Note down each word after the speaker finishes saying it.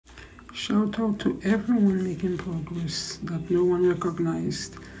Shout out to everyone making progress that no one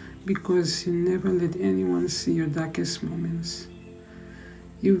recognized, because you never let anyone see your darkest moments.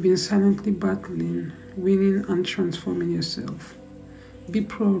 You've been silently battling, winning, and transforming yourself. Be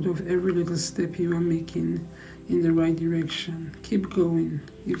proud of every little step you are making in the right direction. Keep going.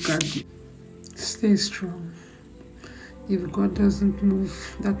 You got it. Stay strong. If God doesn't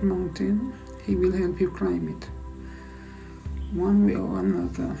move that mountain, He will help you climb it. One way or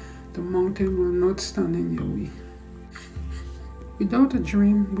another, the mountain will not stand in your way. Without a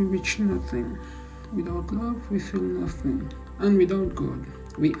dream, we reach nothing. Without love, we feel nothing. And without God,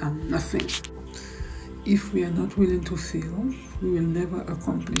 we are nothing. If we are not willing to fail, we will never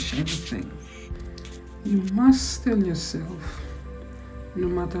accomplish anything. You must tell yourself, no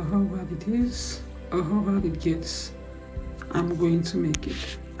matter how bad it is or how hard it gets, I'm going to make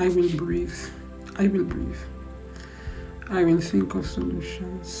it. I will breathe. I will breathe. I will think of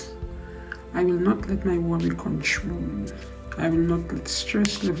solutions. I will not let my worry control me. I will not let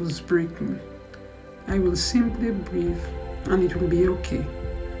stress levels break me. I will simply breathe, and it will be okay,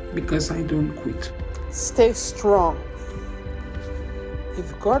 because I don't quit. Stay strong.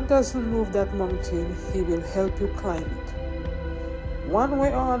 If God doesn't move that mountain, He will help you climb it. One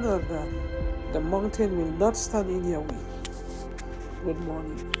way or another, the mountain will not stand in your way. Good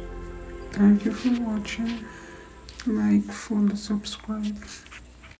morning. Thank you for watching. Like, follow, subscribe.